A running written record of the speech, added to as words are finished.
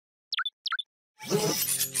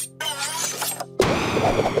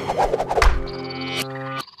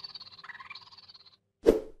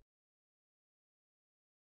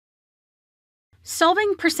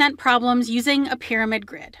Solving percent problems using a pyramid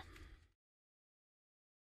grid.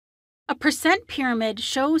 A percent pyramid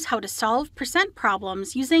shows how to solve percent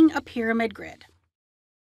problems using a pyramid grid.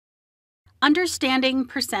 Understanding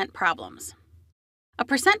percent problems. A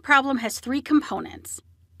percent problem has three components: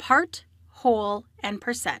 part, whole, and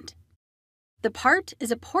percent. The part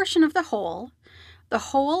is a portion of the whole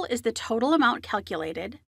is the total amount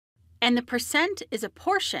calculated, and the percent is a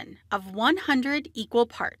portion of 100 equal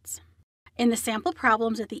parts. In the sample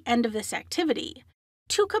problems at the end of this activity,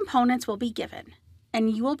 two components will be given,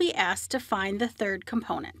 and you will be asked to find the third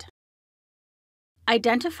component.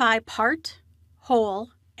 Identify part,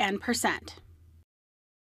 whole, and percent.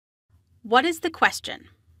 What is the question?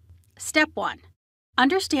 Step 1.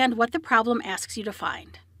 Understand what the problem asks you to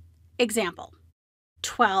find. Example: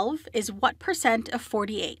 12 is what percent of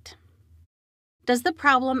 48? Does the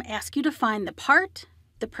problem ask you to find the part,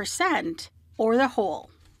 the percent, or the whole?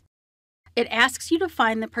 It asks you to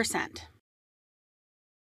find the percent.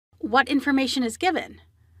 What information is given?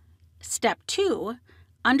 Step 2.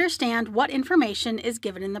 Understand what information is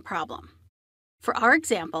given in the problem. For our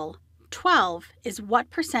example, 12 is what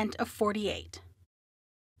percent of 48?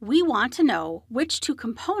 We want to know which two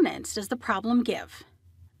components does the problem give: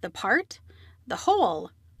 the part, the whole,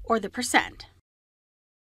 or the percent.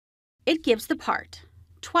 It gives the part,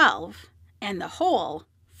 12, and the whole,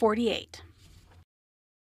 48.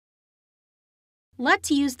 Let's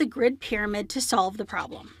use the grid pyramid to solve the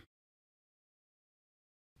problem.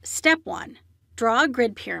 Step 1. Draw a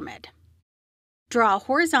grid pyramid. Draw a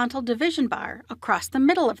horizontal division bar across the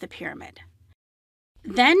middle of the pyramid.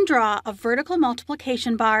 Then draw a vertical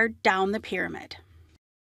multiplication bar down the pyramid.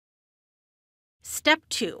 Step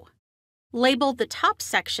 2. Label the top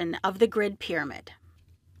section of the grid pyramid.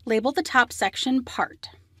 Label the top section part.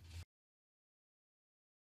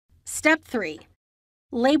 Step 3.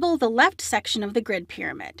 Label the left section of the grid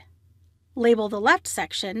pyramid. Label the left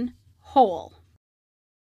section whole.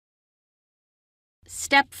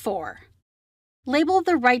 Step 4. Label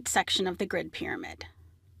the right section of the grid pyramid.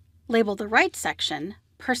 Label the right section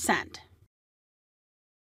percent.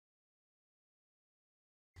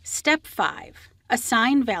 Step 5.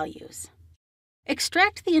 Assign values.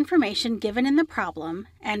 Extract the information given in the problem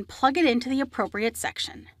and plug it into the appropriate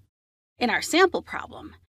section. In our sample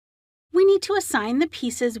problem, we need to assign the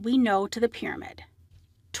pieces we know to the pyramid.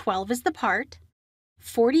 12 is the part,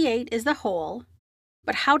 48 is the whole,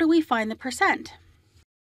 but how do we find the percent?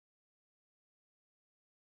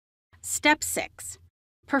 Step 6.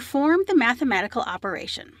 Perform the mathematical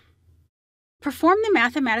operation. Perform the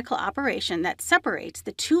mathematical operation that separates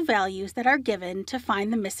the two values that are given to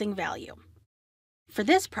find the missing value. For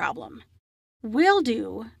this problem, we'll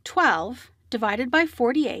do 12 divided by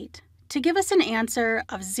 48 to give us an answer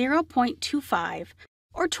of 0.25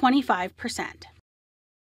 or 25%.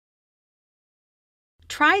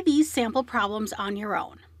 Try these sample problems on your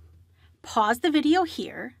own. Pause the video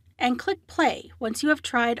here and click play once you have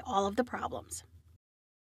tried all of the problems.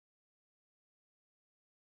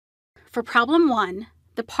 For problem 1,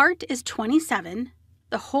 the part is 27,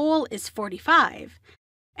 the whole is 45,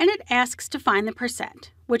 and it asks to find the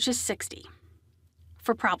percent, which is 60.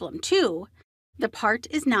 For problem 2, the part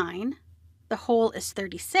is 9, the whole is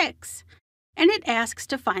 36, and it asks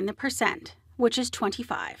to find the percent, which is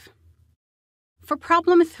 25. For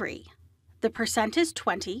problem 3, the percent is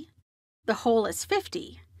 20, the whole is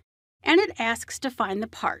 50, and it asks to find the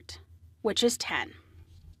part, which is 10.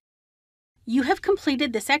 You have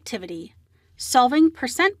completed this activity, solving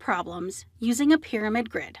percent problems using a pyramid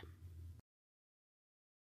grid.